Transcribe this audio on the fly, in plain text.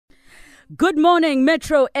Good morning,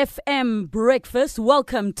 Metro FM breakfast.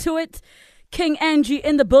 Welcome to it. King Angie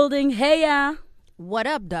in the building. Hey, What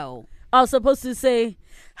up, though? I was supposed to say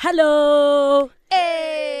hello.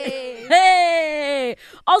 Hey! Hey!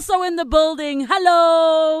 Also in the building.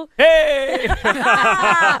 Hello. Hey!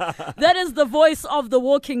 That is the voice of the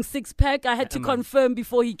walking six-pack. I had to confirm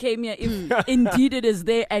before he came here if indeed it is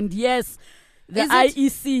there. And yes, the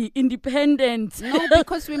IEC, independent. No,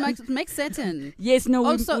 because we might make certain. Yes, no.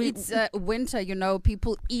 Also, it's winter,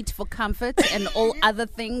 people eat for comfort and all other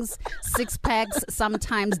things. Six packs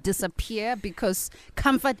sometimes disappear because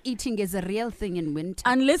comfort eating is a real thing in winter.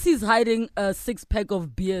 Unless he's hiding a six-pack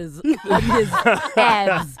of beers on his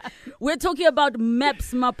abs. We're talking about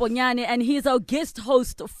Maps Maponyane, and he's our guest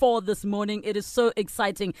host for this morning. It is so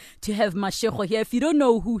exciting to have Mashego here. If you don't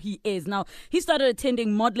know who he is, now, he started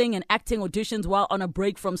attending modeling and acting auditions while on a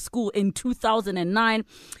break from school in 2009.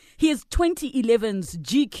 He is 2011's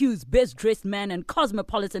GQ's Best Dressed Man and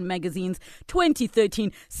Cosmopolitan Magazine's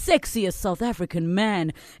 2013 Sexiest South African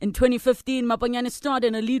Man. In 2015, Maponyane starred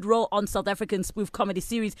in a lead role on South African spoof comedy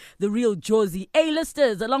series The Real Josie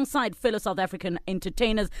A-listers, alongside fellow South African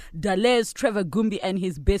entertainers Dalez, Trevor Gumbi, and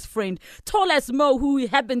his best friend Tall as Mo, who we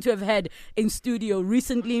happen to have had in studio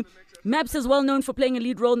recently. Maps is well known for playing a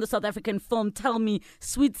lead role in the South African film Tell Me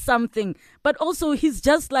Sweet Something, but also he's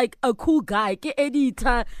just like a cool guy. Ke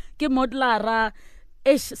editor, ke modeler,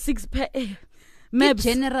 six-pack. Maps,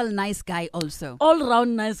 general nice guy also.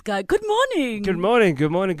 All-round nice guy. Good morning. Good morning.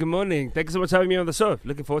 Thank you so much for having me on the show.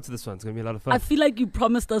 Looking forward to this one. It's going to be a lot of fun. I feel like you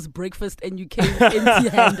promised us breakfast and you came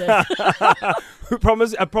empty-handed.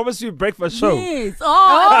 I promise you breakfast show. Yes.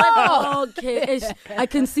 Oh, okay. I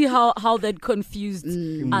can see how that confused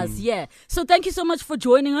us. Yeah. So thank you so much for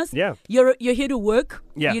joining us. Yeah. You're here to work.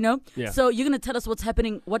 Yeah. Yeah. So you're going to tell us what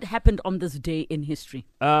happened on this day in history.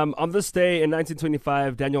 On this day in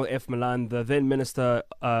 1925, Daniel F. Milan, the then Minister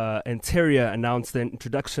Interior, announced the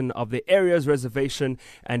introduction of the Areas Reservation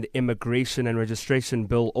and Immigration and Registration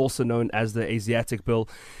Bill, also known as the Asiatic Bill.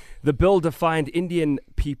 The bill defined Indian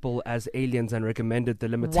people as aliens and recommended the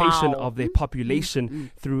limitation of their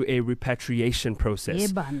population through a repatriation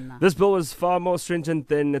process. This bill was far more stringent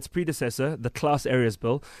than its predecessor, the Class Areas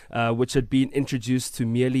Bill, which had been introduced to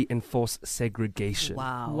merely enforce segregation.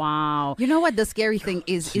 Wow. You know what the scary thing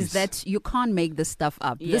is that you can't make this stuff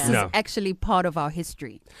up. Yeah. This is actually part of our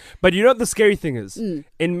history. But you know what the scary thing is?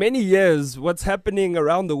 In many years, what's happening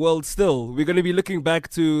around the world still, we're going to be looking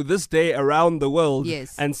back to this day around the world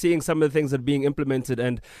and seeing some of the things that are being implemented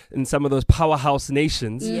and in some of those powerhouse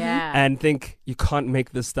nations and think you can't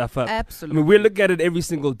make this stuff up. Absolutely. I mean, we look at it every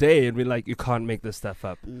single day and we're like, you can't make this stuff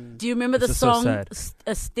up. Do you remember the song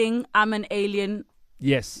Sting, I'm an Alien?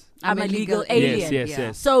 Yes. I'm a legal alien.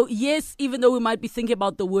 Yes. So yes, even though we might be thinking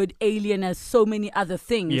about the word alien as so many other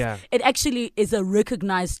things, it actually is a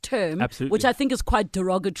recognized term, which I think is quite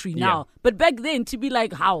derogatory now. But back then, to be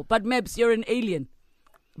like, how? But Maps, you're an alien.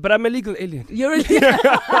 But I'm a legal alien. You're a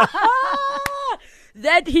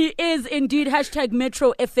That he is indeed. Hashtag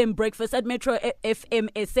Metro FM Breakfast at Metro FM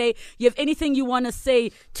SA. You have anything you want to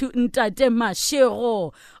say to Ntate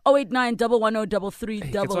Mashego? 089 110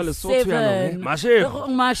 3377. Mashego.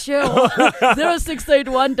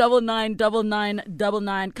 0681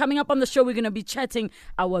 999999. Coming up on the show, we're going to be chatting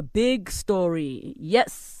our big story.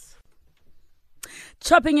 Yes.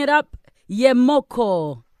 Chopping it up,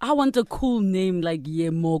 Yemoko. I want a cool name like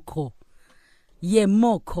Yemoko.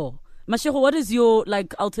 Mashego, what is your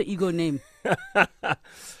alter ego name?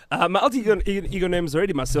 My alter ego name is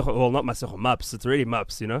already Masego. Well, not Masego, Maps. It's already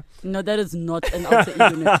Maps, No, that is not an alter ego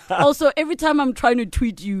name. Also, every time I'm trying to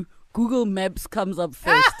tweet you, Google Maps comes up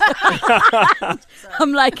first.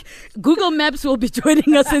 I'm like, Google Maps will be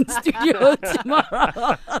joining us in studio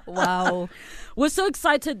tomorrow. Wow. We're so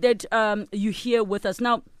excited that you're here with us.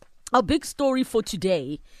 Now, our big story for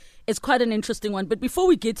today is quite an interesting one. But before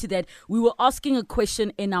we get to that, we were asking a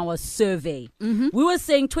question in our survey. We were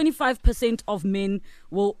saying 25% of men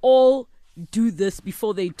will all do this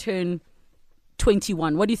before they turn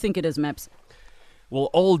 21. What do you think it is, Maps? Will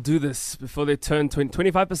all do this before they turn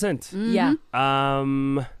 25%? Yeah.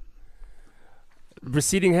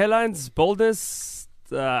 Receding hairlines, baldness,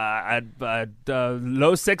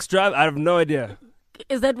 low sex drive. I have no idea.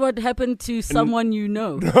 Is that what happened to someone you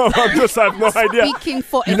know? No, I have no idea. Speaking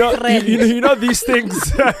for You a friend. you know these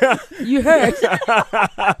things. You heard.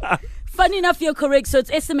 Funny enough, you're correct. So it's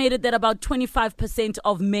estimated that about 25%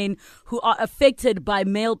 of men who are affected by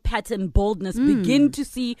male pattern baldness begin to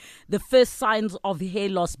see the first signs of hair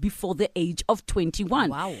loss before the age of 21.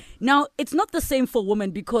 Wow. Now, it's not the same for women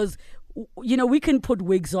because, we can put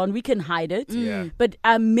wigs on, we can hide it. Yeah. But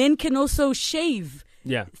men can also shave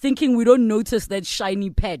Yeah. thinking we don't notice that shiny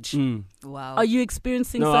patch. Wow. Are you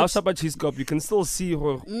experiencing No, such? outside cheese cup, you can still see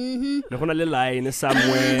the line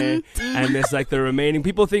somewhere, and there's like the remaining.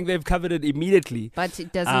 People think they've covered it immediately, But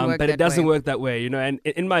it doesn't work but that it doesn't way. work that way, you know. And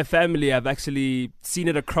in my family, I've actually seen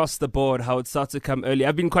it across the board how it starts to come early.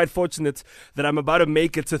 I've been quite fortunate that I'm about to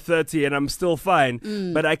make it to 30 and I'm still fine.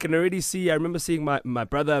 But I can already see. I remember seeing my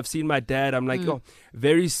brother. I've seen my dad. I'm like, oh,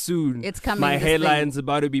 very soon, It's coming, my this hairline's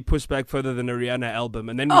about to be pushed back further than a Rihanna album,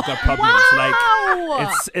 and then we've got problems. Like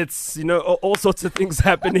it's you know all sorts of things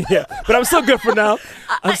happening here. But I'm still good for now.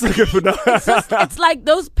 It's like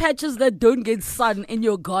those patches that don't get sun in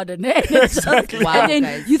your garden. And it's Exactly. Wow, and then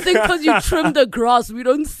guys. you think because you trim the grass, we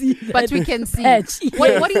don't see that. But we can see. patch.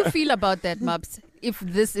 What do you feel about that, Maps? If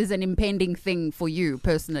this is an impending thing for you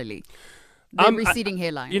personally, the receding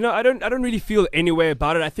hairline. You know, I don't really feel any way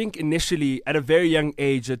about it. I think initially, at a very young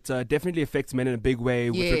age, it definitely affects men in a big way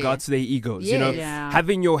with Yeah. regards to their egos. Yeah. You know, Yeah.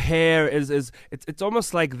 having your hair it's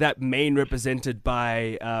almost like that mane represented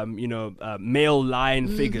by male lion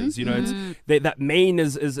figures. You know, it's that mane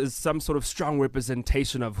is some sort of strong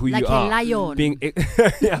representation of who Like you a are. lion. Being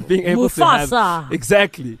able to have Mufasa.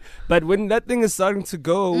 exactly. But when that thing is starting to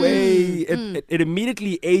go away, it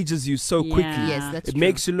immediately ages you so quickly. Yeah. Yes, that's It true.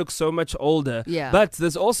 makes you look so much older. Yeah. But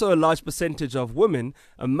there's also a large percentage of women,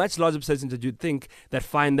 a much larger percentage that you'd think, that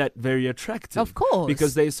find that very attractive. Of course.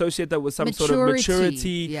 Because they associate that with some sort of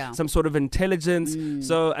maturity, Yeah. some sort of intelligence.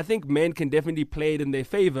 So I think men can definitely play it in their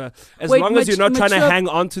favor as Wait, long as you're not trying to mature- hang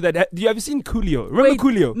on to that. Do you ever seen Coolio? Remember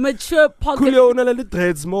Coolio? Mature pocket. Coolio on a little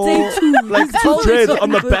dreads more, Say two. like He's two always dreads so on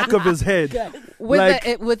the good. back of his head.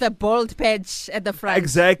 with a bald patch at the front.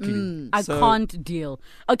 Exactly. I So- can't deal.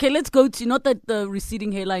 Okay, let's go to, not that the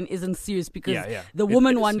receding hairline isn't serious, because Yeah. the It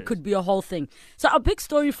woman is one serious. could be a whole thing. So our big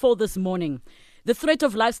story for this morning. The threat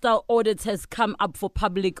of lifestyle audits has come up for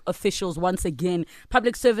public officials once again.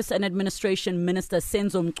 Public Service and Administration Minister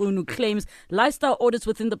Senzo Mchunu claims lifestyle audits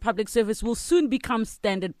within the public service will soon become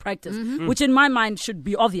standard practice, which in my mind should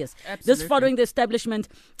be obvious. This Absolutely. following the establishment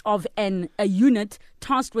of a unit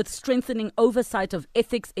tasked with strengthening oversight of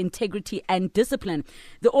ethics, integrity and discipline.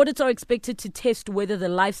 The audits are expected to test whether the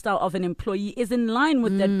lifestyle of an employee is in line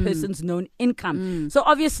with that person's known income. So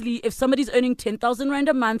obviously, if somebody's earning 10,000 Rand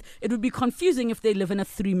a month, it would be confusing if they live in a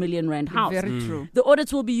 3 million Rand house. Very true. The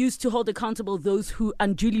audits will be used to hold accountable those who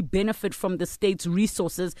unduly benefit from the state's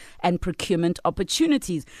resources and procurement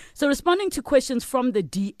opportunities. So responding to questions from the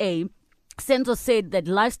DA, Senzo said that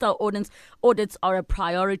lifestyle audits are a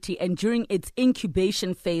priority, and during its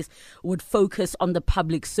incubation phase would focus on the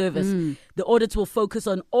public service. The audits will focus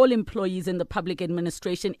on all employees in the public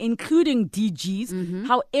administration, including DGs.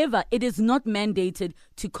 However, it is not mandated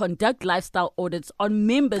to conduct lifestyle audits on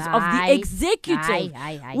members of the executive,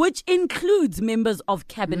 which includes members of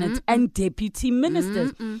cabinet and deputy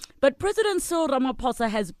ministers. But President Cyril Ramaphosa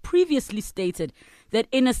has previously stated that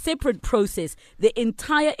in a separate process, the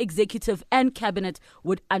entire executive and cabinet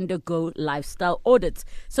would undergo lifestyle audits.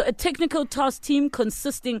 So a technical task team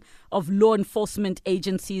consisting of law enforcement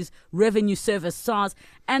agencies, Revenue Service, SARS,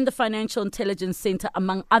 and the Financial Intelligence Center,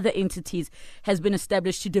 among other entities, has been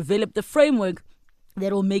established to develop the framework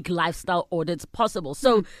that will make lifestyle audits possible.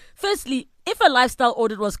 So, firstly, if a lifestyle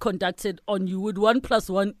audit was conducted on you, would 1 +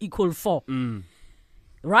 1 = 4?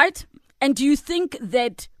 Right? And do you think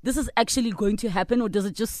that this is actually going to happen, or does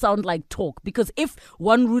it just sound like talk? Because if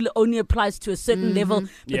one rule only applies to a certain level,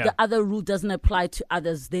 but the other rule doesn't apply to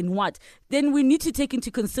others, then what? Then we need to take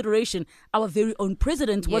into consideration our very own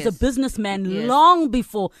president was a Yes. businessman Yes. long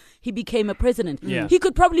before he became a president. Yeah. He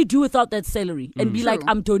could probably do without that salary and be like, True.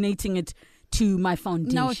 I'm donating it to my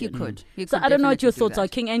foundation. No, he could. He So could I don't know what your definitely do thoughts are,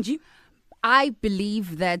 that. King Angie. I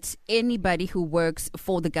believe that anybody who works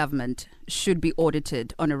for the government should be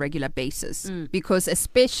audited on a regular basis, because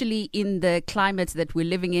especially in the climate that we're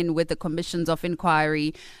living in, with the commissions of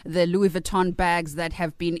inquiry, the Louis Vuitton bags that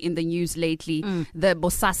have been in the news lately, the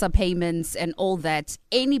Bosasa payments and all that,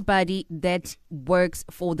 anybody that works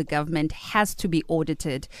for the government has to be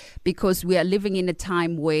audited, because we are living in a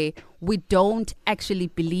time where we don't actually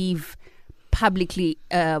believe publicly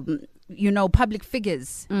public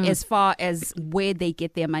figures as far as where they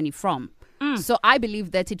get their money from. So I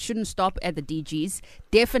believe that it shouldn't stop at the DGs.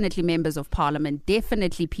 Definitely members of parliament,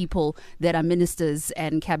 definitely people that are ministers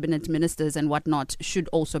and cabinet ministers and whatnot should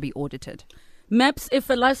also be audited. Maps, if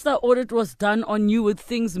a lifestyle audit was done on you, would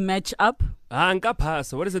things match up?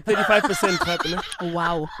 So what is it, 35% happening?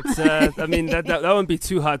 Wow. It's, I mean, that won't be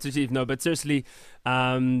too hard to achieve, no, but seriously,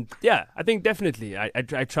 I think definitely. I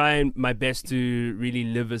try my best to really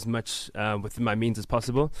live as much within my means as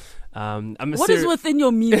possible. What is within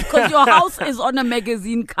your means? Because your house is on a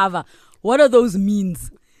magazine cover. What are those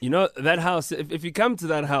means? You know, that house, if you come to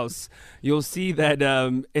that house, you'll see that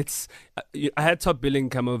I had Top Billing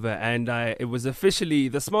come over, and it was officially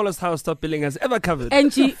the smallest house Top Billing has ever covered.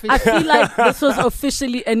 Angie, I feel like this was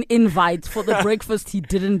officially an invite for the breakfast he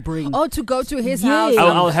didn't bring. Oh, to go to his Yes. house.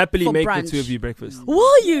 I'll happily for make brunch. the two of you breakfast.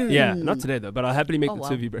 Will you? Yeah, not today though, but I'll happily make Oh, the wow.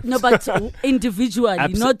 two of you breakfast. No, but individually,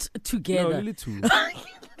 not No, together. really two.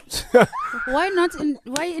 Why not?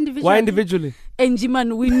 Why individually? Why individually? Angie,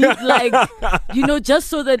 man, we need just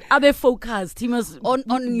so that Abe focused. He must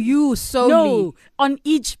On you solely. No, on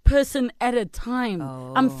each person at a time.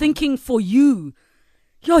 Oh. I'm thinking for you.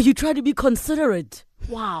 Yo, you try to be considerate.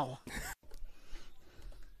 Wow.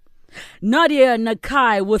 Nadia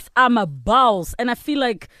Nakai with I'm a Boss. And I feel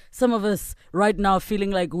like some of us right now are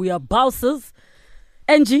feeling like we are bosses.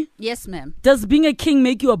 Angie, Yes, ma'am. does being a king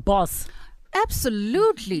make you a boss?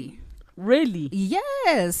 Absolutely. Really?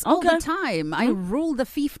 Yes. All Okay. the time. I rule the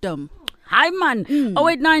fiefdom. Hi, man.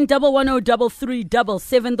 089 110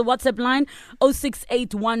 3377. The WhatsApp line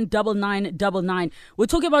 0681 9999. We're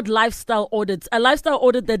talking about lifestyle audits. A lifestyle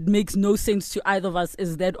audit that makes no sense to either of us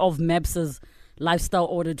is that of Maps's lifestyle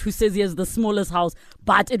audit, who says he has the smallest house,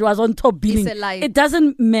 but it was on Top Billing. It's a lie. It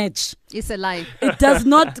doesn't match. It's a lie. It does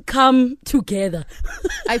not come together.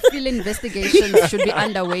 I feel investigations should be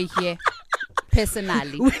underway here.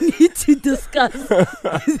 Personally. We need to discuss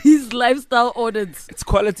these lifestyle audits. It's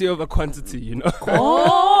quality over quantity, you know.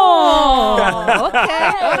 Oh,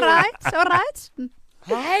 Okay. All right.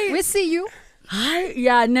 Hey. We see you. Hi,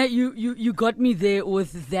 yeah, no, you got me there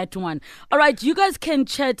with that one. All right, you guys can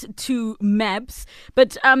chat to Maps,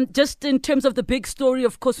 but just in terms of the big story,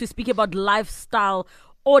 of course, we're speaking about lifestyle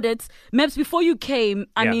audits. Maps, before you came,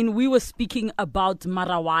 I Yeah. mean, we were speaking about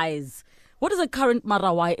Marawais. What is a current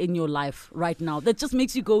Marawai in your life right now that just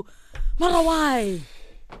makes you go, Marawai?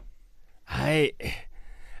 I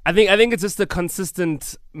think it's just a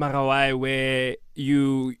consistent marawai where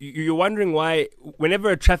you're wondering why whenever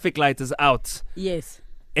a traffic light is out, Yes.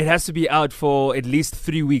 it has to be out for at least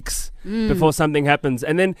 3 weeks before something happens.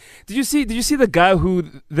 And then did you see the guy who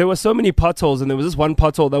there were so many potholes, and there was this one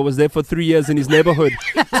pothole that was there for 3 years in his neighborhood.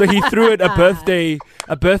 So he threw it a birthday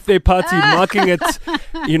party, marking it,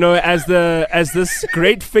 as this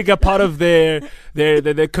great figure part of their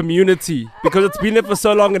community, because it's been there for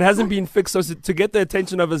so long, it hasn't been fixed. So to get the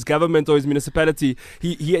attention of his government or his municipality,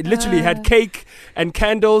 he had literally had cake and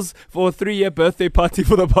candles for a 3-year birthday party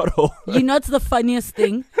for the pothole. You know what's the funniest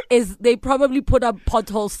thing is they probably put up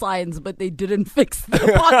pothole signs, but they didn't fix the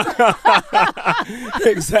pothole.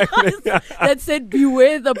 Exactly. That said,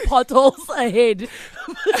 beware the potholes ahead.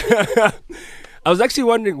 I was actually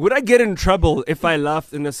wondering, would I get in trouble if I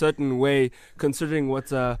laughed in a certain way, considering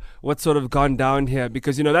what's sort of gone down here?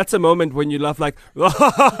 Because that's a moment when you laugh like.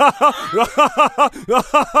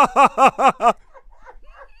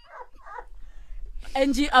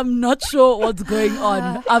 Angie, I'm not sure what's going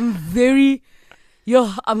on. I'm very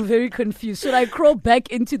confused. Should I crawl back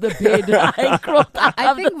into the bed?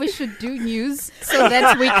 I think we should do news so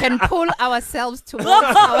that we can pull ourselves towards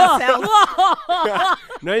ourselves.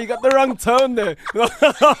 No, you got the wrong tone there.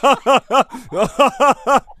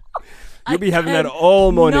 You'll be having that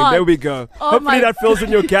all morning. not. There we go. Oh Hopefully my- that fills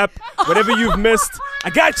in your gap. Whatever you've missed, I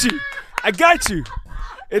got you.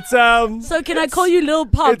 It's So can I call you Lil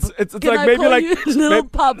Pub? It's Can like I maybe call like you Lil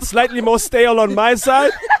Pub? slightly more stale on my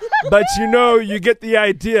side, but you get the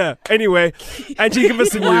idea. Anyway, Angie, give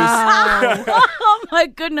us the news. Wow. Oh my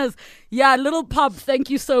goodness. Yeah, Little Pub, thank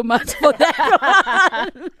you so much for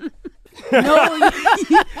that. No,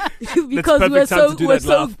 because That's we're perfect time so to do we're that so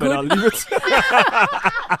laugh, but I'll good. leave it.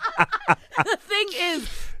 The thing is,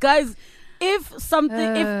 guys, if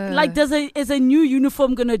is a new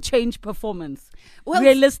uniform gonna change performance? Well,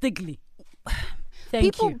 realistically.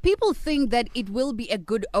 Thank you. People think that it will be a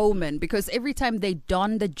good omen because every time they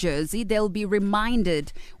don the jersey, they'll be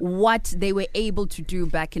reminded what they were able to do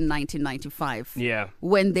back in 1995. Yeah.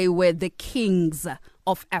 When they were the kings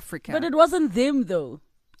of Africa. But it wasn't them though.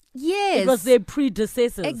 yes. It was their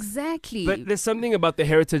predecessors. Exactly. But there's something about the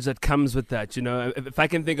heritage that comes with that, If I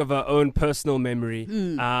can think of our own personal memory,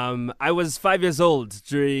 I was 5 years old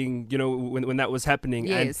during, when that was happening.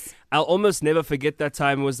 Yes. And I'll almost never forget that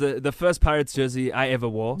time. It was the first Pirates jersey I ever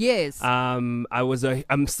wore. Yes. I'm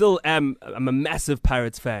a massive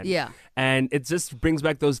Pirates fan. Yeah. And it just brings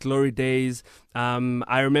back those glory days.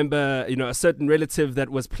 I remember, a certain relative that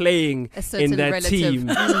was playing A certain in that relative. team.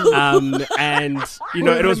 And Will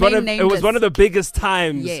it was remain one nameless. of the biggest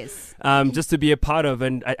times. Yes. Just to be a part of,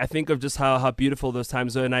 and I think of just how beautiful those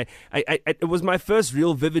times were, and it was my first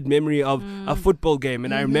real vivid memory of a football game,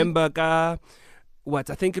 and I remember I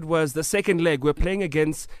think it was the second leg. We're playing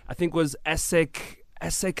against, I think it was ASEC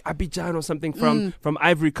Abidjan or something from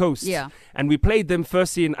Ivory Coast. Yeah. And we played them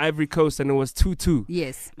firstly in Ivory Coast and it was 2-2.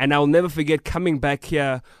 Yes. And I'll never forget coming back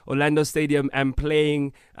here, Orlando Stadium, and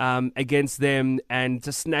playing against them and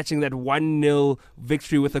just snatching that 1-0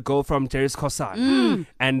 victory with a goal from Jairus Khosan.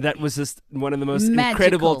 And that was just one of the most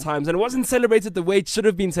incredible times. And it wasn't celebrated the way it should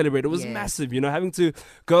have been celebrated. It was massive, having to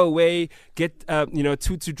go away, get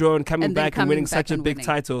 2-2 draw and coming back and winning such a big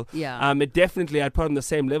title. Yeah. It definitely, I'd put on the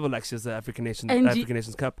same level actually as the African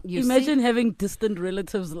Nations Cup. Imagine having distant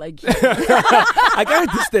relatives like you. I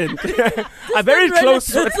got distant. I'm very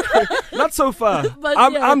close, but not so far. But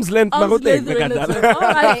Arm's length. Arm's length relatives. All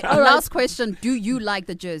right. Last question. Do you like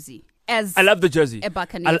the jersey? I love the jersey. A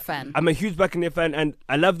Buccaneer fan. I'm a huge Buccaneer fan, and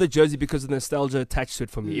I love the jersey because of the nostalgia attached to it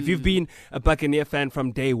for me. If you've been a Buccaneer fan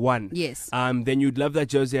from day one, yes, then you'd love that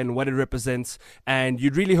jersey and what it represents, and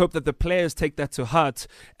you'd really hope that the players take that to heart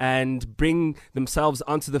and bring themselves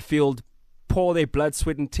onto the field, pour their blood,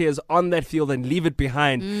 sweat and tears on that field and leave it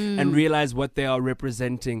behind and realize what they are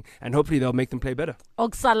representing, and hopefully they'll make them play better.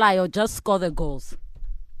 Oxalayo, just score the goals.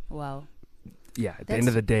 Wow. Yeah, at the end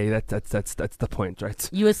of the day, that's the point, right?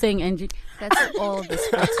 You were saying, Angie? That's all the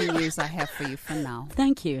sporting news I have for you for now.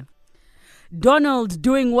 Thank you. Donald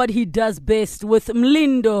doing what he does best with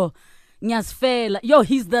Mlindo Nyasfela. Yo,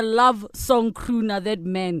 he's the love song crooner, that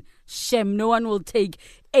man. Shem, no one will take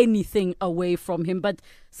anything away from him. But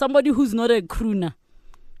somebody who's not a crooner,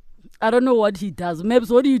 I don't know what he does. Mebs,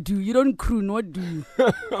 what do? You don't croon. What do you?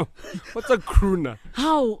 What's a crooner?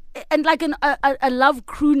 How? And like a love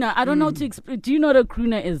crooner. I don't know how to explain. Do you know what a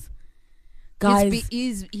crooner is? Guys.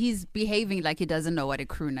 He's behaving like he doesn't know what a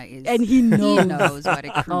crooner is. And he knows. He knows what a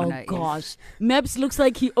crooner is. Oh, gosh. Maps looks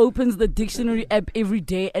like he opens the dictionary app every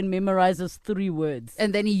day and memorizes 3 words.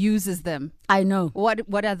 And then he uses them. I know.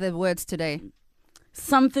 What are the words today?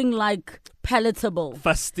 Something like palatable.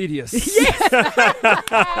 Fastidious. Yes.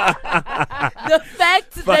 The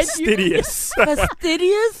fact fastidious. that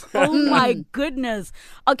fastidious? Oh my goodness.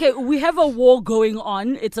 Okay, we have a war going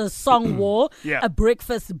on. It's a song war, a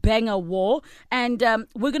breakfast banger war. And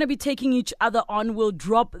we're going to be taking each other on. We'll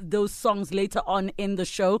drop those songs later on in the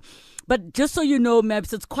show. But just so you know,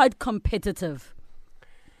 Maps, it's quite competitive.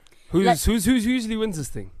 Who usually wins this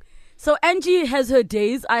thing? So Angie has her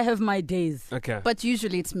days. I have my days. Okay. But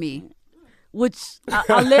usually it's me. Which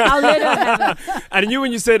I'll let her have it. And you,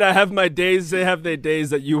 when you said I have my days, they have their days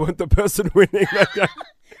that you want the person winning.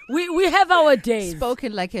 We have our days.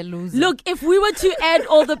 Spoken like a loser. Look, if we were to add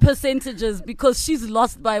all the percentages, because she's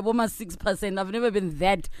lost by almost 6%, I've never been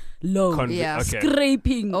that low.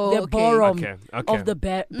 Scraping the bottom of the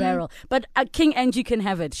barrel. But King Angie can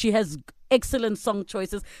have it. She has excellent song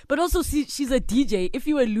choices, but also she's a DJ. If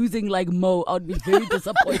you were losing like Mo, I would be very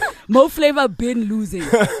disappointed. Mo FLAVA been losing.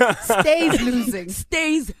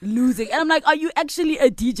 Stays losing. And I'm like, are you actually a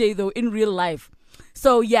DJ though in real life?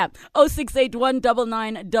 So yeah, 0681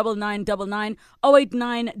 999999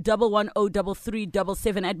 089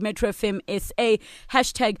 1103377 at Metro FM SA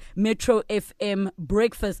hashtag Metro FM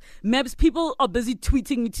Breakfast. Maps, people are busy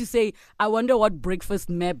tweeting me to say, I wonder what breakfast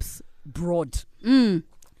Maps brought.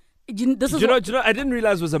 I didn't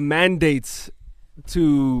realize it was a mandate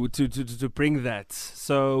to bring that.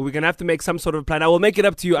 So we're gonna have to make some sort of plan. I will make it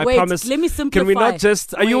up to you. I promise. Let me simplify. Can we not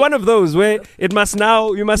just? Are you one of those where it must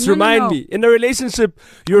now? You must remind me in a relationship.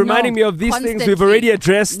 You're reminding me of these things we've already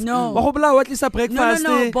addressed. No. What is a breakfast?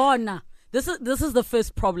 No, Bona. This is the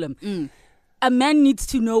first problem. A man needs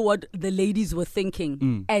to know what the ladies were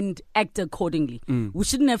thinking and act accordingly. We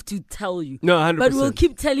shouldn't have to tell you. No, 100%. But we'll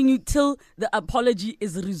keep telling you till the apology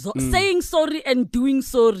is resolved. Saying sorry and doing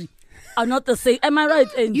sorry are not the same. Am I right,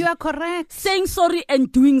 Angie? You are correct. Saying sorry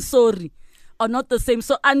and doing sorry are not the same.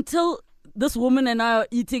 So until this woman and I are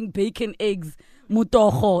eating bacon, eggs,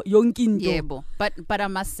 mutoho, yonkinto. Yebo. But I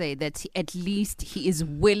must say that at least he is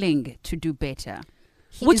willing to do better.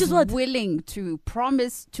 Which is what? Willing to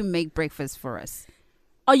promise to make breakfast for us.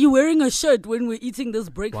 Are you wearing a shirt when we're eating this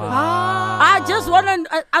breakfast? Wow. I just want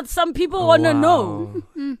to, some people want to know.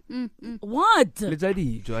 What? There's a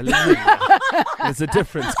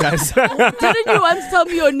difference, guys. Didn't you once tell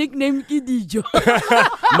me your nickname, Kidijo?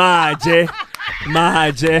 Maje.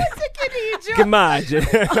 Maje.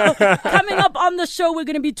 Coming up on the show, we're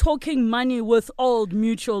going to be talking money with Old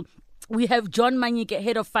Mutual. We have John Manyike,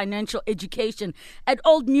 Head of Financial Education at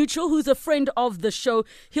Old Mutual, who's a friend of the show.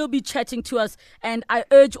 He'll be chatting to us, and I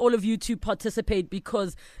urge all of you to participate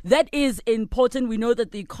because that is important. We know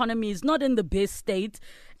that the economy is not in the best state,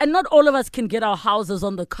 and not all of us can get our houses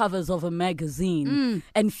on the covers of a magazine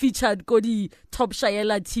and featured Kodi Top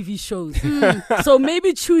Shayela TV shows. So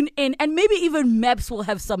maybe tune in, and maybe even Maps will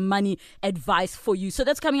have some money advice for you. So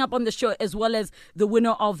that's coming up on the show, as well as the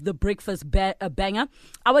winner of the breakfast banger.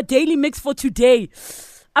 Our daily mix for today.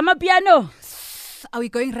 Amapiano. Are we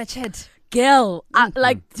going Ratched? Girl,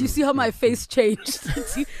 do you see how my face changed?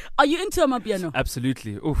 Are you into Amapiano?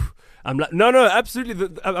 Absolutely. Oof. No, absolutely.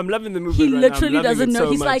 I'm loving the movement. He literally doesn't know.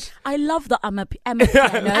 So He's much. like, I love the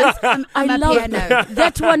Amapianos. I love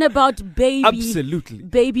that one about baby. Absolutely.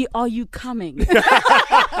 Baby, are you coming?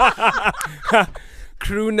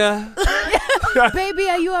 Crooner. Baby,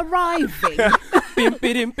 are you arriving? Bim,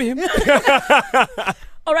 bim, bim.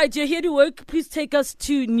 All right, you're here to work. Please take us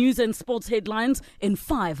to news and sports headlines in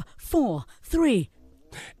 5, 4, 3.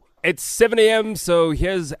 It's 7 a.m., so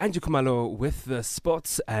here's Angie Kumalo with the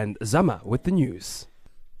sports and Zama with the news.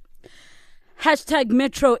 Hashtag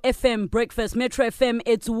Metro FM breakfast. Metro FM,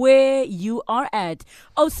 it's where you are at.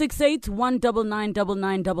 068 199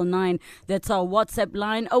 9999. That's our WhatsApp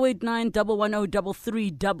line. 089 110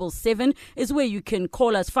 3377 is where you can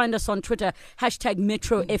call us. Find us on Twitter. Hashtag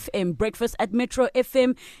Metro FM breakfast at Metro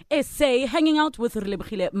FM SA. Hanging out with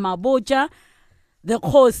Relebogile Maboja, the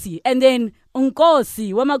Khosi, and then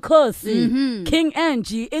Unkosi, Wamakosi, King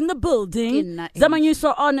Angie in the building.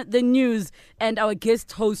 Zamanyuso on the news, and our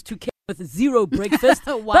guest host who came with zero breakfast,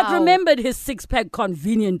 but remembered his six-pack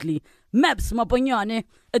conveniently. Maps Maponyane,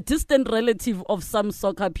 a distant relative of some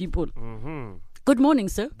soccer people. Good morning,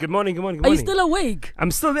 sir. Good morning. Are you still awake?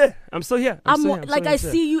 I'm still there. I'm still here. I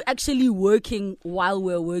see you actually working while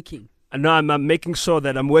we're working. No, I'm making sure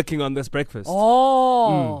that I'm working on this breakfast.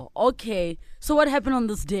 Oh, okay. So what happened on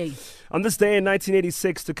this day? On this day in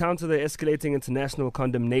 1986, to counter the escalating international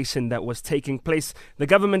condemnation that was taking place, the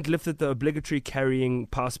government lifted the obligatory carrying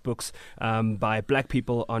passbooks by black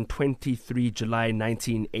people on 23 July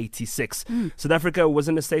 1986. South Africa was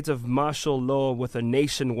in a state of martial law with a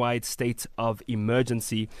nationwide state of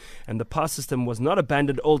emergency, and the pass system was not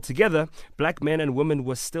abandoned altogether. Black men and women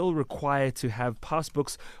were still required to have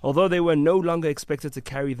passbooks, although they were no longer expected to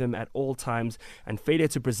carry them at all times, and failure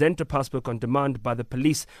to present a passbook on demand by the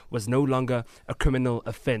police was no longer a criminal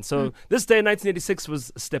offense. So this day in 1986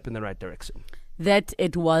 was a step in the right direction. That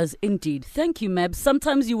it was indeed. Thank you, Mab.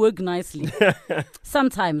 Sometimes you work nicely.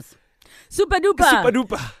 Sometimes. Super duper. Super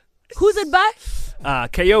duper. Who's it by?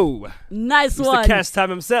 KO. Nice Mr. one. Cast time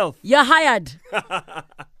himself. You're hired.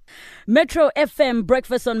 Metro FM,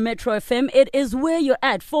 breakfast on Metro FM. It is where you're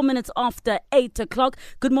at, 4 minutes after 8 o'clock.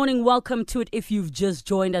 Good morning, welcome to it if you've just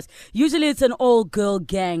joined us. Usually it's an all-girl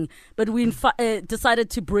gang, but we decided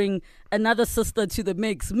to bring another sister to the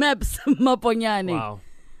mix, Maps Maponyane.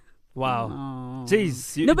 Wow.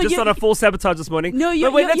 Jeez, you just on a full sabotage this morning. No,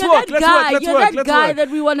 let's work. That guy that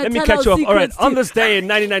we want to tell. Let me catch you off. All right, to. On this day in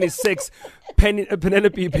 1996,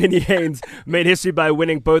 Penelope Penny Haynes made history by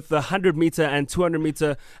winning both the 100-meter and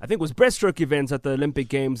 200-meter, I think it was breaststroke events at the Olympic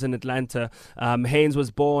Games in Atlanta. Haynes was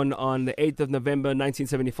born on the 8th of November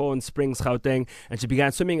 1974 in Springs, Gauteng, and she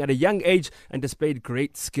began swimming at a young age and displayed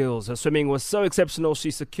great skills. Her swimming was so exceptional,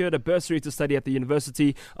 she secured a bursary to study at the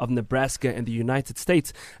University of Nebraska in the United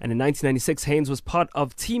States. And in 1996, Haynes was part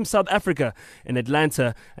of Team South Africa in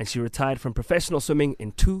Atlanta, and she retired from professional swimming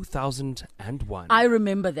in 2001. I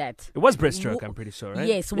remember that. It was breaststroke, I'm pretty sure, right?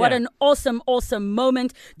 Yes, what an awesome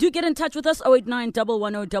moment. Do get in touch with us, 089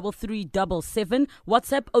 110 3377.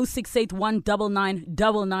 WhatsApp 068 199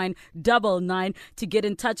 9999 to get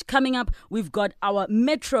in touch. Coming up, we've got our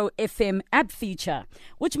Metro FM app feature,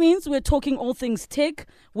 which means we're talking all things tech,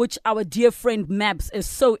 which our dear friend Maps is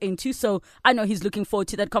so into. So I know he's looking forward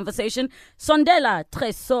to that conversation. Sondela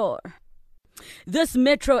Tresor. This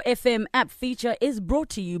Metro FM app feature is brought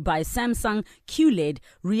to you by Samsung QLED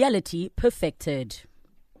Reality Perfected.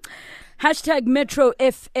 Hashtag Metro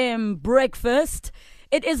FM breakfast.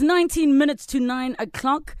 It is 19 minutes to 9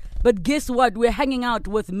 o'clock. But guess what? We're hanging out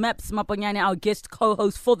with Maps Maponyane, our guest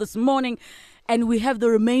co-host for this morning. And we have the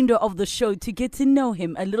remainder of the show to get to know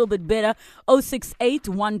him a little bit better. 068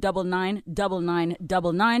 199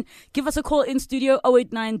 9999. Give us a call in studio,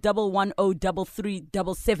 089 110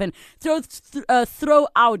 3377. Throw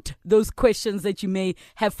out those questions that you may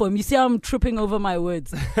have for him. You see how I'm tripping over my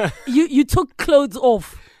words. You took clothes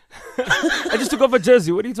off. I just took off a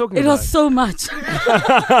jersey. What are you talking about? It was so much.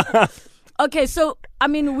 Okay, so, I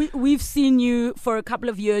mean, we've seen you for a couple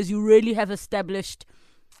of years. You really have established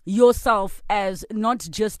yourself as not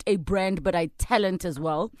just a brand, but a talent as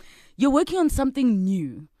well. You're working on something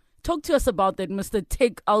new. Talk to us about that, Mr.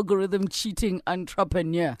 Tech Algorithm Cheating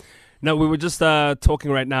Entrepreneur. No, we were just talking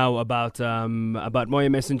right now about Moya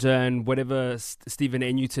Messenger and whatever Stephen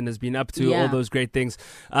A. Newton has been up to, all those great things.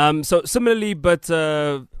 So similarly, but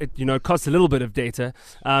it costs a little bit of data.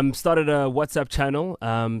 Started a WhatsApp channel,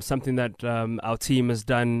 something that our team has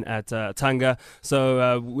done at Tanga.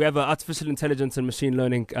 So we have an artificial intelligence and machine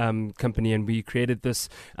learning company, and we created this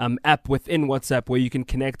app within WhatsApp where you can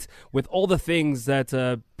connect with all the things that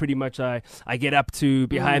pretty much I get up to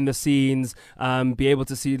behind the scenes, be able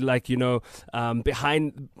to see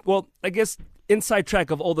behind, I guess, inside track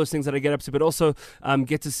of all those things that I get up to, but also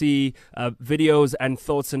get to see videos and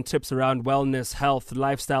thoughts and tips around wellness, health,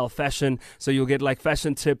 lifestyle, fashion. So you'll get like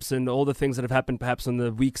fashion tips and all the things that have happened perhaps in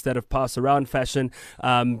the weeks that have passed around fashion,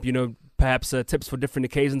 perhaps tips for different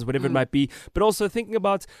occasions, whatever it might be, but also thinking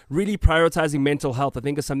about really prioritizing mental health. I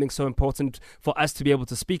think is something so important for us to be able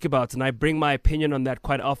to speak about. And I bring my opinion on that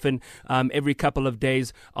quite often every couple of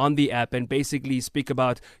days on the app, and basically speak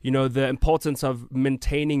about, the importance of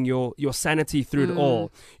maintaining your sanity through it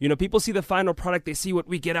all. People see the final product, they see what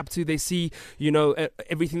we get up to, they see,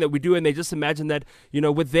 everything that we do, and they just imagine that,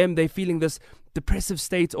 with them, they're feeling this depressive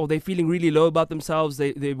state, or they're feeling really low about themselves.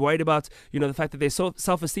 They're worried about the fact that their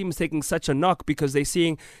self-esteem is taking such a knock because they're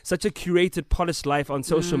seeing such a curated, polished life on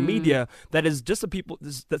social media that is just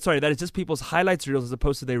people's highlights reels as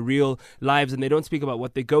opposed to their real lives, and they don't speak about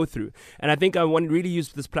what they go through. And I think I want to really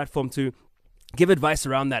use this platform to give advice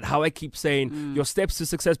around that, how I keep saying your steps to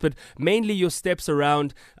success, but mainly your steps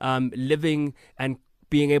around living and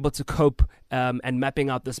being able to cope and mapping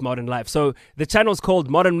out this modern life. So the channel is called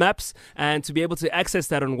Modern Maps, and to be able to access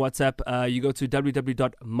that on WhatsApp, you go to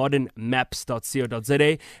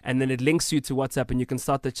www.modernmaps.co.za, and then it links you to WhatsApp, and you can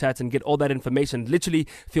start the chat and get all that information. It literally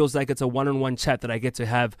feels like it's a one-on-one chat that I get to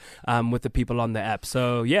have with the people on the app.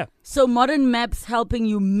 So yeah. So Modern Maps helping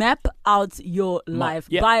you map out your life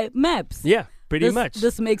by maps. Yeah. Pretty much.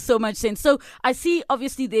 This makes so much sense. So I see,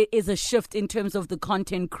 obviously, there is a shift in terms of the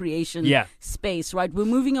content creation space, right? We're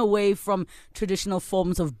moving away from traditional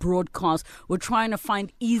forms of broadcast. We're trying to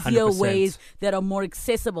find easier 100%. ways that are more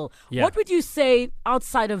accessible. Yeah. What would you say,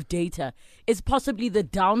 outside of data, is possibly the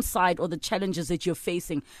downside or the challenges that you're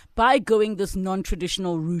facing by going this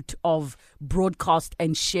non-traditional route of broadcast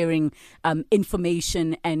and sharing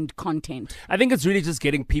information and content? I think it's really just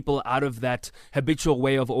getting people out of that habitual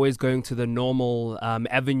way of always going to the normal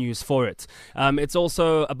avenues for it. It's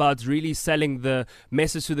also about really selling the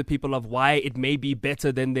message to the people of why it may be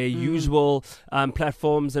better than their usual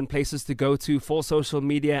platforms and places to go to for social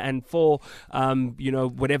media and for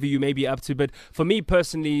whatever you may be up to. But for me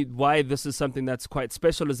personally, why this is something that's quite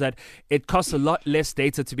special is that it costs a lot less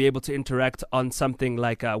data to be able to interact on something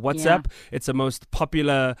like WhatsApp. It's the most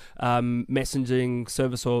popular messaging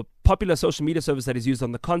service or popular social media service that is used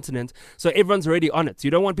on the continent. So everyone's already on it. So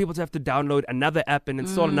you don't want people to have to download another app and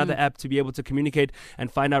install another app to be able to communicate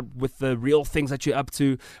and find out with the real things that you're up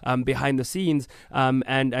to behind the scenes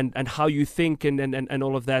and how you think and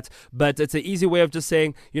all of that. But it's an easy way of just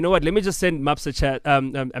saying, you know what, let me just send Maps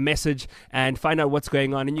a message and find out what's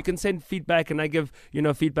going on. And you can send feedback, and I give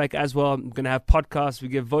feedback as well. I'm going to have podcasts. We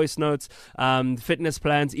give voice notes, fitness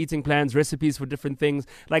plans, eating plans, recipes for different things.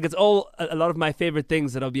 Like, it's all a lot of my favorite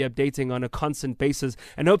things that I'll be updating on a constant basis,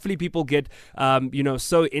 and hopefully people get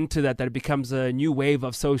so into that it becomes a new wave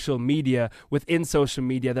of social media within social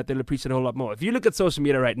media that they'll appreciate a whole lot more. If you look at social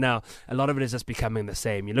media right now, a lot of it is just becoming the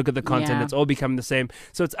same. You look at the content, it's all becoming the same.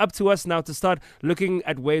 So it's up to us now to start looking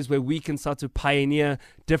at ways where we can start to pioneer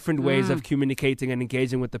different ways of communicating and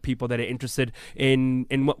engaging with the people that are interested in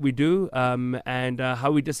what we do and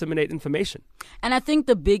how we disseminate information. And I think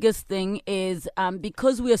the biggest thing is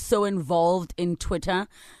because we are so involved in Twitter,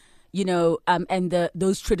 and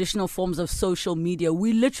those traditional forms of social media,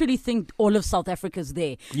 we literally think all of South Africa's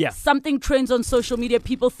there. Yeah. Something trends on social media,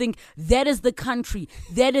 people think that is the country,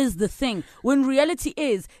 that is the thing. When reality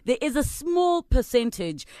is, there is a small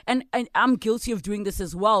percentage, and I'm guilty of doing this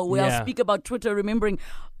as well, where I'll speak about Twitter, remembering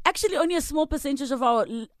actually only a small percentage of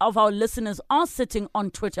our listeners are sitting on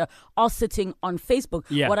Twitter, are sitting on Facebook.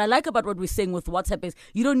 Yeah. What I like about what we're saying with WhatsApp is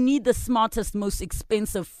you don't need the smartest, most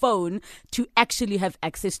expensive phone to actually have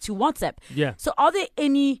access to WhatsApp. Yeah. So are there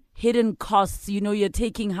any hidden costs? You're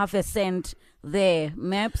taking half a cent there,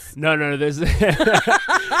 Maps? No, there's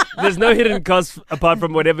there's no hidden costs apart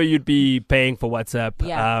from whatever you'd be paying for WhatsApp.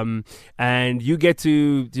 Yeah. And you get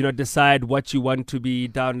to decide what you want to be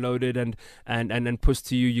downloaded and pushed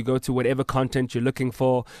to you. You go to whatever content you're looking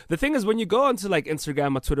for. The thing is, when you go onto like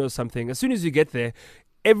Instagram or Twitter or something, as soon as you get there,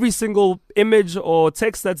 every single image or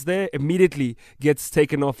text that's there immediately gets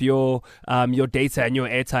taken off your data and your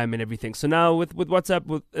airtime and everything. So now with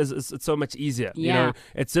WhatsApp, it's so much easier. You know,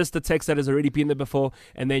 it's just the text that has already been there before,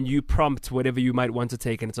 and then you prompt whatever you might want to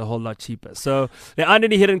take, and it's a whole lot cheaper. So there aren't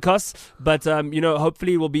any hidden costs, but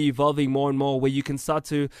hopefully we'll be evolving more and more where you can start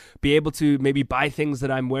to be able to maybe buy things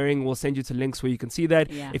that I'm wearing. We'll send you to links where you can see that.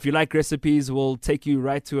 If you like recipes, we'll take you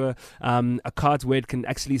right to a cart where it can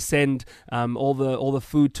actually send all the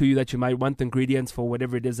food to you that you might want, the ingredients for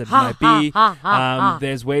whatever it is that it might be.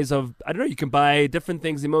 There's ways of, I don't know, you can buy different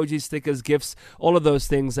things, emojis, stickers, gifts, all of those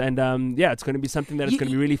things. And it's going to be something that is going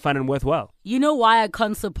to be really fun and worthwhile. You know why I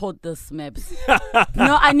can't support this, Maps?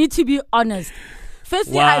 No, I need to be honest.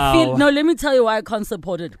 Firstly, let me tell you why I can't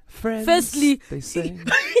support it. Friends, firstly, they say.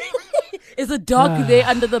 Is a dog there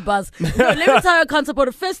under the bus? No, let me tell you I can't support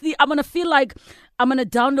it. Firstly, I'm going to feel like I'm going to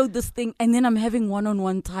download this thing and then I'm having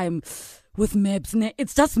one-on-one time with Maps.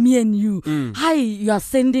 It's just me and you. Hi, you are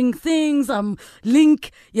sending things.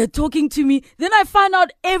 Link, you're talking to me. Then I find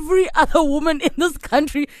out every other woman in this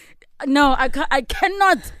country. No, I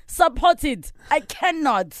cannot support it. I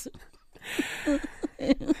cannot.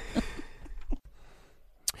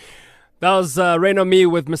 That was Rain on Me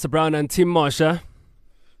with Mr. Brown and Team Marsha.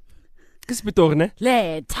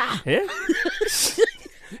 Later. Yeah?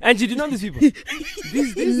 Angie, do you know these people?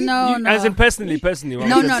 No. As in personally.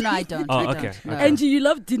 No, I don't. Oh, I okay. don't, no. Angie, you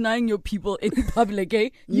love denying your people in public,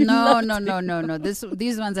 eh? No.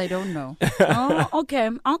 These ones I don't know. Oh, okay.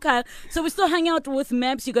 So we're still hanging out with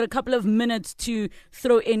Maps. You got a couple of minutes to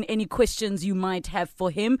throw in any questions you might have for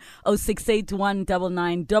him. 0681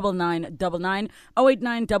 999999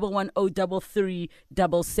 089 110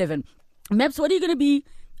 3377. Maps, what are you going to be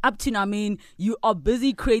up to now? I mean, you are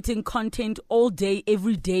busy creating content all day,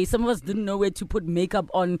 every day. Some of us didn't know where to put makeup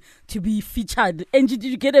on to be featured. Angie, did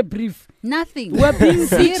you get a brief? Nothing. We're being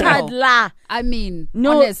featured, la. I mean,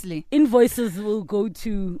 no, honestly. Invoices will go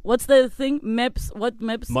to, what's the thing? Maps? What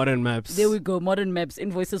Maps? Modern Maps. There we go, Modern Maps.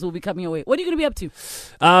 Invoices will be coming your way. What are you going to be up to?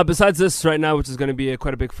 Besides this right now, which is going to be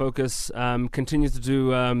quite a big focus, continue to do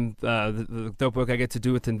the dope work I get to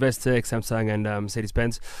do with Investec, Samsung, and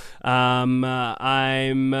Mercedes-Benz.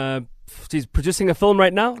 I'm producing a film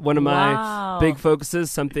right now. One of my big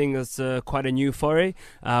focuses, something that's quite a new foray.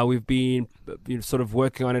 We've been sort of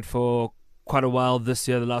working on it for quite a while this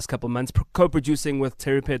year, the last couple of months, co-producing with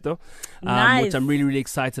Terry Peto, which I'm really, really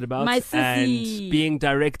excited about. And being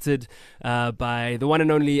directed by the one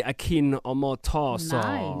and only Akin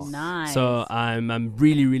Omotoso. Nice. So I'm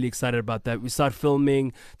really, really excited about that. We start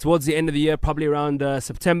filming towards the end of the year, probably around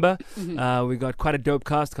September. We got quite a dope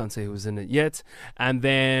cast. Can't say who's in it yet. And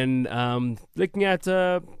then looking at,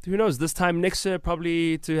 who knows, this time next year,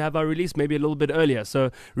 probably to have our release, maybe a little bit earlier.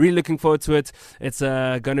 So really looking forward to it. It's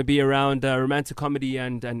going to be around romantic comedy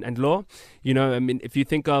and law. You know, I mean, if you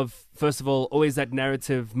think of, first of all, always that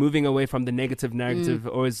narrative, moving away from the negative narrative,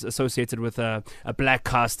 always associated with a black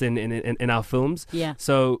cast in our films. Yeah.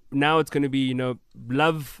 So now it's going to be,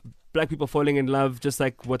 love, black people falling in love, just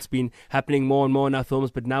like what's been happening more and more in our films,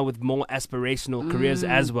 but now with more aspirational careers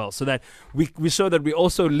as well. So that we show that we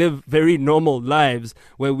also live very normal lives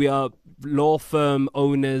where we are law firm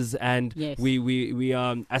owners and we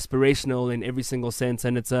are aspirational in every single sense.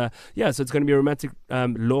 And it's so it's going to be a romantic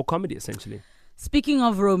law comedy essentially. Speaking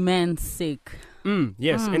of romantic.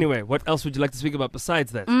 Yes. Anyway, what else would you like to speak about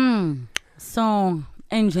besides that? So,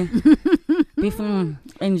 Angie.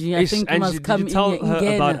 Angie, I think you must come did you tell in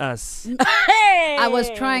her about us? Hey! I was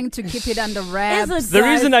trying to keep it under wraps. The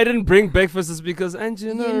reason I didn't bring breakfast is because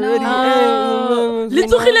Angie, already.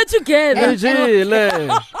 Let's together.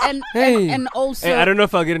 And also, hey, I don't know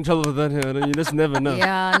if I'll get in trouble with that here. You just never know.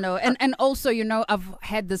 Yeah, no. And also, I've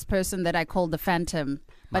had this person that I call the Phantom.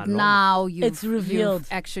 But now it's revealed. You've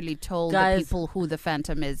actually told Guys, the people who the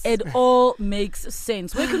Phantom is. It all makes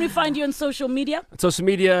sense. Where can we find you on social media? Social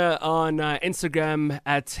media on Instagram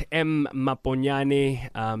at M Maponyane,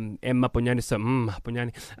 M Maponyane, so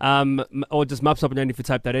Maponyane, or just Maps Maponyane. If you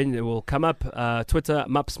type that in, it will come up. Twitter,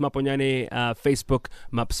 Maps Maponyane, Facebook,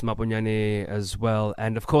 Maps Maponyane as well,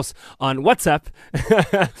 and of course on WhatsApp.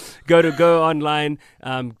 go online,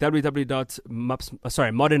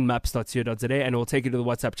 modernmaps.co.za, and it will take you to the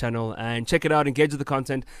WhatsApp channel and check it out, engage with the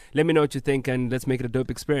content, let me know what you think, and let's make it a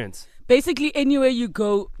dope experience. Basically, anywhere you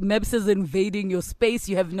go, Maps is invading your space.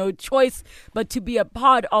 You have no choice but to be a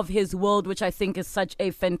part of his world, which I think is such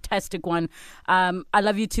a fantastic one. I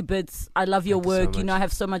love you to bits. I love your work. I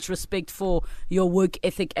have so much respect for your work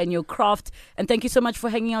ethic and your craft. And thank you so much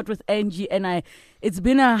for hanging out with Angie. And I It's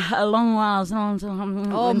been a long while.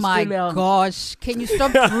 Oh my gosh. Can you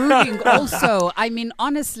stop brooding also? I mean,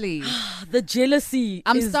 honestly. The jealousy.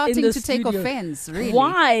 I'm is starting in the to take studio. offense, really.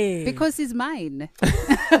 Why? Because he's mine.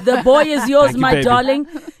 The boy is yours, Thank you, my baby. darling.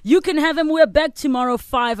 You can have him. We're back tomorrow,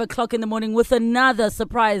 5 o'clock in the morning, with another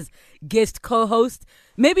surprise guest co-host.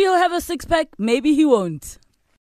 Maybe he'll have a six-pack. Maybe he won't.